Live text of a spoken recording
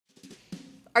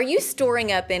Are you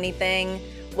storing up anything?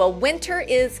 Well, winter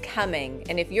is coming,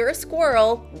 and if you're a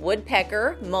squirrel,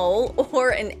 woodpecker, mole, or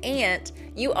an ant,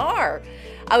 you are.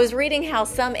 I was reading how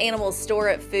some animals store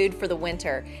up food for the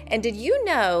winter, and did you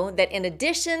know that in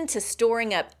addition to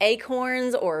storing up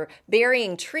acorns or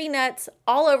burying tree nuts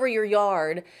all over your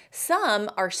yard, some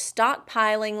are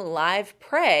stockpiling live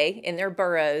prey in their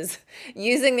burrows,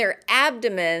 using their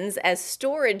abdomens as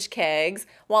storage kegs,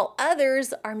 while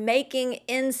others are making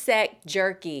insect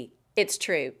jerky. It's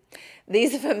true.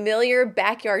 These familiar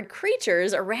backyard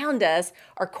creatures around us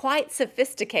are quite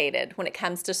sophisticated when it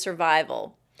comes to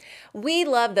survival. We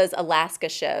love those Alaska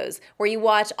shows where you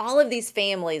watch all of these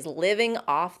families living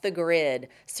off the grid,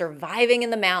 surviving in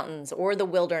the mountains or the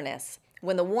wilderness.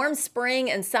 When the warm spring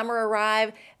and summer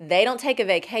arrive, they don't take a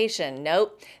vacation.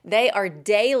 Nope, they are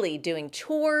daily doing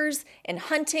chores and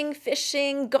hunting,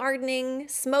 fishing, gardening,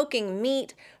 smoking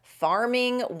meat,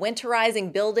 farming,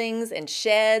 winterizing buildings and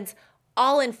sheds,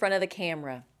 all in front of the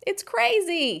camera. It's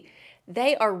crazy.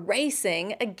 They are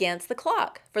racing against the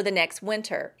clock for the next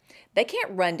winter. They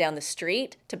can't run down the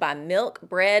street to buy milk,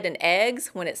 bread, and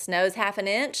eggs when it snows half an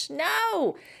inch.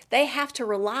 No, they have to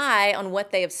rely on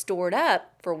what they have stored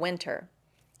up for winter.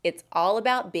 It's all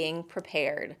about being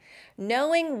prepared,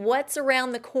 knowing what's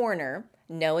around the corner,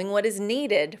 knowing what is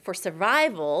needed for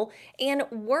survival, and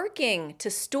working to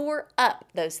store up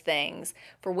those things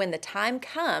for when the time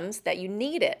comes that you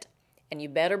need it. And you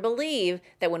better believe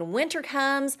that when winter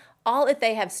comes, all that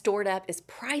they have stored up is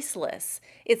priceless.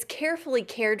 It's carefully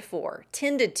cared for,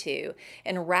 tended to,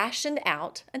 and rationed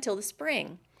out until the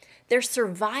spring. Their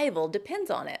survival depends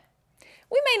on it.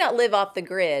 We may not live off the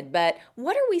grid, but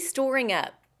what are we storing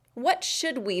up? What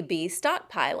should we be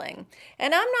stockpiling?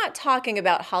 And I'm not talking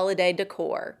about holiday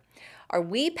decor. Are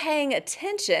we paying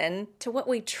attention to what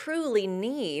we truly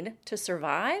need to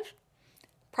survive?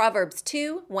 Proverbs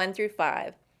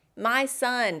 2:1-5. My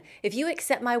son, if you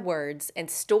accept my words and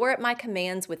store up my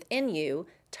commands within you,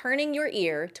 turning your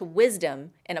ear to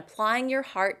wisdom and applying your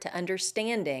heart to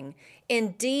understanding,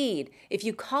 indeed, if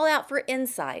you call out for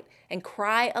insight and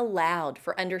cry aloud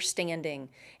for understanding,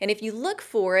 and if you look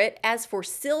for it as for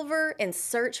silver and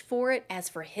search for it as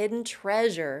for hidden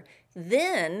treasure,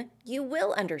 then you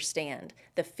will understand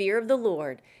the fear of the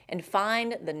Lord and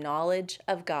find the knowledge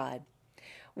of God.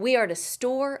 We are to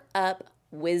store up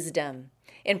wisdom.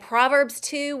 In Proverbs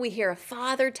 2, we hear a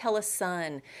father tell a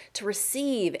son to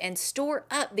receive and store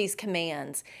up these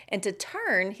commands and to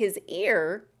turn his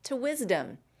ear to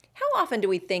wisdom. How often do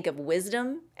we think of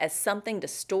wisdom as something to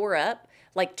store up,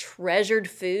 like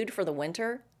treasured food for the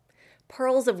winter?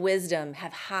 Pearls of wisdom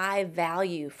have high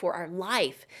value for our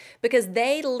life because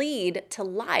they lead to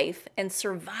life and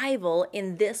survival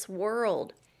in this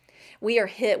world. We are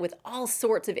hit with all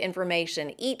sorts of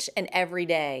information each and every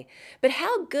day. But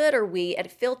how good are we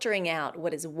at filtering out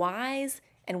what is wise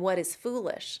and what is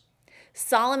foolish?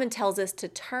 Solomon tells us to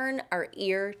turn our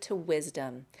ear to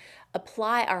wisdom,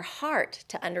 apply our heart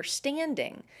to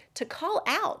understanding, to call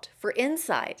out for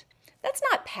insight. That's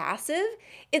not passive.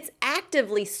 It's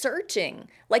actively searching,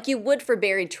 like you would for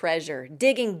buried treasure,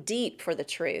 digging deep for the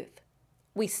truth.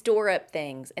 We store up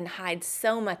things and hide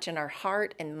so much in our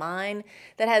heart and mind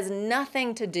that has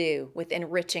nothing to do with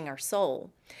enriching our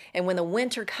soul. And when the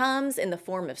winter comes in the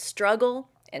form of struggle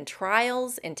and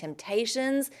trials and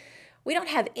temptations, we don't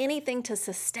have anything to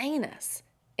sustain us.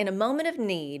 In a moment of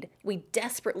need, we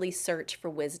desperately search for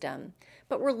wisdom,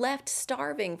 but we're left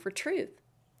starving for truth.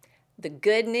 The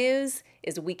good news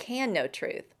is we can know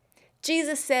truth.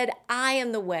 Jesus said, I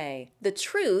am the way, the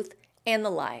truth, and the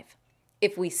life.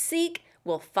 If we seek,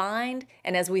 we'll find,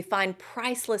 and as we find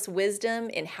priceless wisdom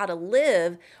in how to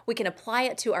live, we can apply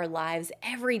it to our lives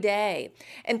every day.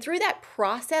 And through that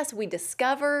process, we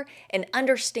discover and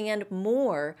understand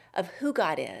more of who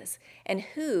God is and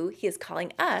who He is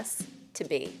calling us to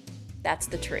be. That's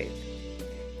the truth.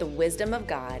 The wisdom of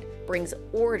God brings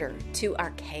order to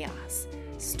our chaos.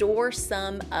 Store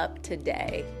some up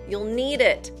today. You'll need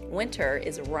it. Winter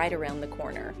is right around the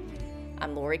corner.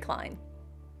 I'm Lori Klein.